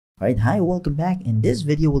Alright, hi, welcome back. In this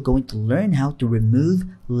video, we're going to learn how to remove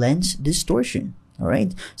lens distortion.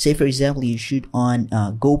 Alright, say for example, you shoot on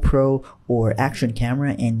GoPro or action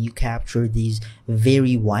camera and you capture these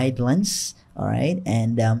very wide lens. Alright,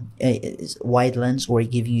 and it's wide lens or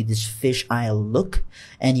giving you this fish eye look,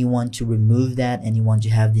 and you want to remove that and you want to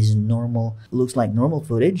have this normal, looks like normal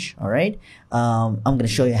footage. Alright, I'm going to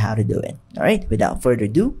show you how to do it. Alright, without further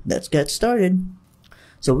ado, let's get started.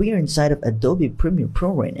 So we are inside of Adobe Premiere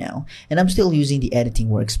Pro right now, and I'm still using the editing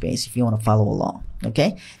workspace if you want to follow along.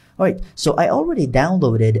 Okay. Alright, so I already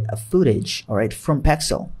downloaded a footage, alright, from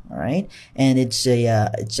Pexel, alright, and it's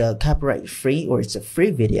a copyright free, or it's a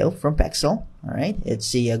free video from Pexel, alright.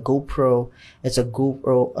 It's a GoPro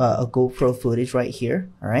footage right here,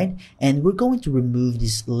 alright, and we're going to remove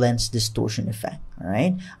this lens distortion effect,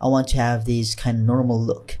 alright. I want to have this kind of normal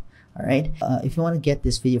look. Alright, if you want to get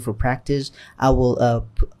this video for practice, I'll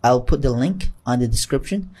put the link on the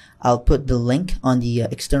description. I'll put the link on the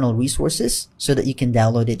external resources so that you can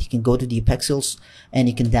download it. You can go to the Pexels and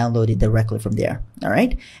you can download it directly from there.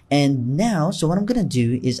 Alright, and now, so what I'm gonna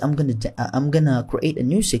do is I'm gonna create a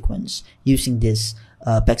new sequence using this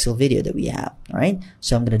Pexel video that we have. Alright,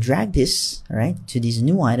 so I'm gonna drag this, alright, to this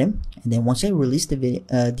new item, and then once I release the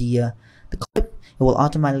video, the clip, it will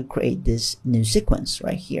automatically create this new sequence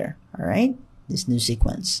right here. Alright, this new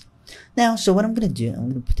sequence. Now, so what I'm gonna do, I'm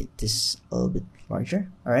gonna put this a little bit larger.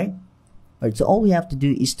 Alright, so all we have to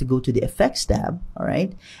do is to go to the effects tab,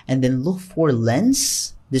 alright, and then look for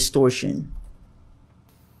lens distortion.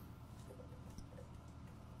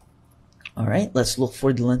 Alright, let's look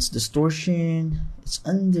for the lens distortion. It's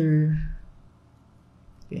under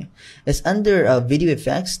video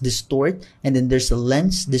effects, distort, and then there's a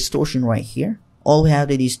lens distortion right here. All we have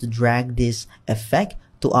to do is to drag this effect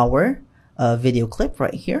to our video clip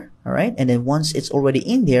right here. Alright, and then once it's already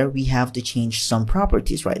in there, we have to change some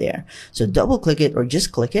properties right there. So double click it or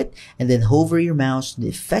just click it, and then hover your mouse to the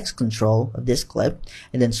effects control of this clip,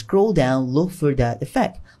 and then scroll down, look for that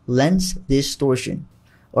effect, lens distortion.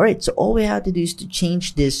 Alright, so all we have to do is to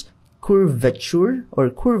change this curvature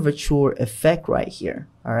effect right here.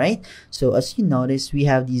 Alright, so as you notice, we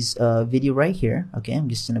have this video right here. Okay, I'm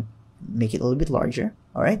just gonna make it a little bit larger.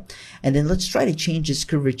 Alright, and then let's try to change this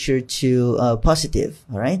curvature to positive.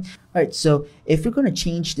 Alright, so if we're going to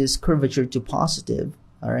change this curvature to positive,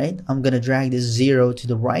 alright, I'm going to drag this 0 to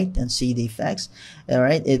the right and see the effects.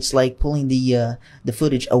 Alright, it's like pulling the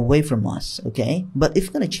footage away from us. Okay, but if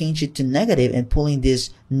we're going to change it to negative and pulling this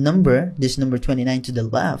number 29 to the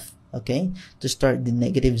left, okay, to start the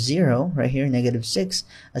 -0 right here, -6,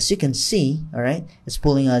 as you can see, alright, it's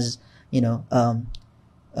pulling us,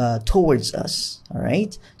 towards us.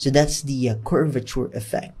 Alright, so that's the curvature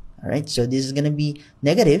effect. Alright, so this is gonna be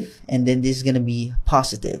negative, and then this is gonna be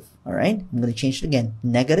positive. Alright, I'm gonna change it again.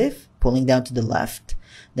 Negative, pulling down to the left,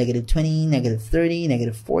 -20, -30,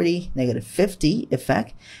 -40, -50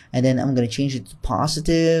 effect, and then I'm gonna change it to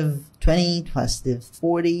positive 20, positive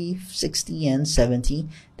 40, 60, and 70.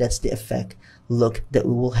 That's the effect look that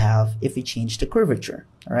we will have if we change the curvature.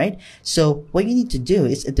 Alright, so what you need to do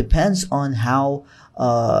is, it depends on how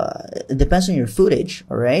it depends on your footage.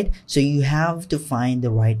 Alright, so you have to find the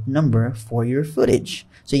right number for your footage.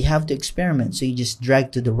 So you have to experiment. So you just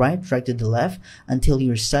drag to the right, drag to the left until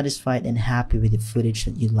you're satisfied and happy with the footage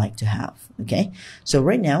that you'd like to have. Okay, so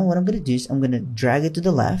right now what I'm going to do is I'm going to drag it to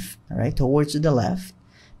the left, alright, towards the left,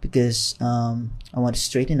 because I want to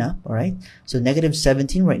straighten up. Alright, so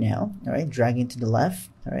 -17 right now. Alright, dragging to the left.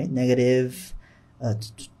 Alright, negative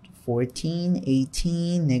 14,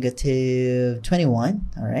 18, -21.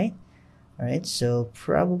 Alright, so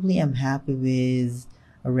probably I'm happy with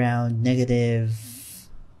around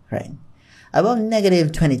about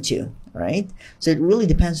 -22. Right, so it really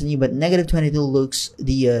depends on you, but -22 looks,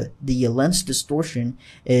 the lens distortion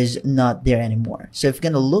is not there anymore. So if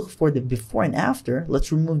you're gonna look for the before and after,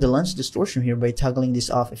 let's remove the lens distortion here by toggling this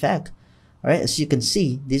off effect. All right, as you can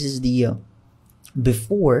see, this is the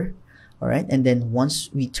before. All right, and then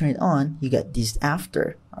once we turn it on, you got this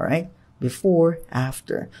after. All right, before,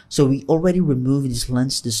 after. So we already removed this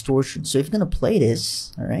lens distortion. So if you're gonna play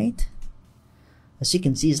this, all right, as you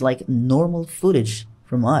can see, it's like normal footage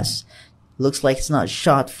from us. Looks like it's not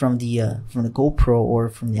shot from the GoPro or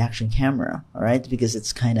from the action camera. All right, because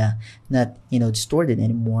it's kind of not distorted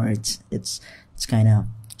anymore. It's kind of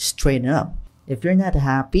straightened up. If you're not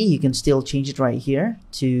happy, you can still change it right here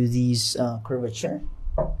to these curvature.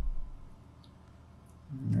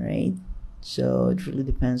 All right, so it really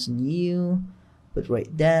depends on you, but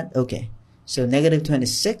okay, so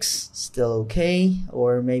 -26 still okay,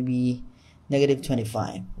 or maybe negative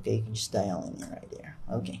 25. Okay, you can just dial in right there.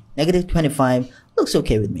 Okay, negative 25 looks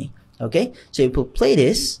okay with me. Okay, so you will play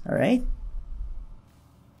this. All right.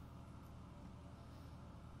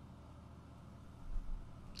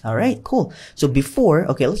 All right, cool. So before,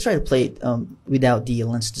 okay, let's try to play it without the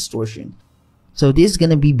lens distortion. So this is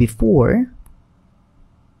gonna be before,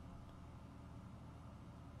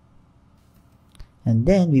 and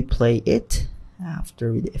then we play it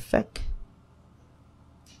after with the effect.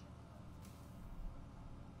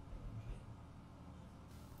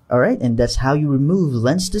 All right, and that's how you remove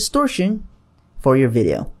lens distortion for your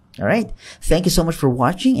video. All right, thank you so much for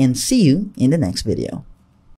watching, and see you in the next video.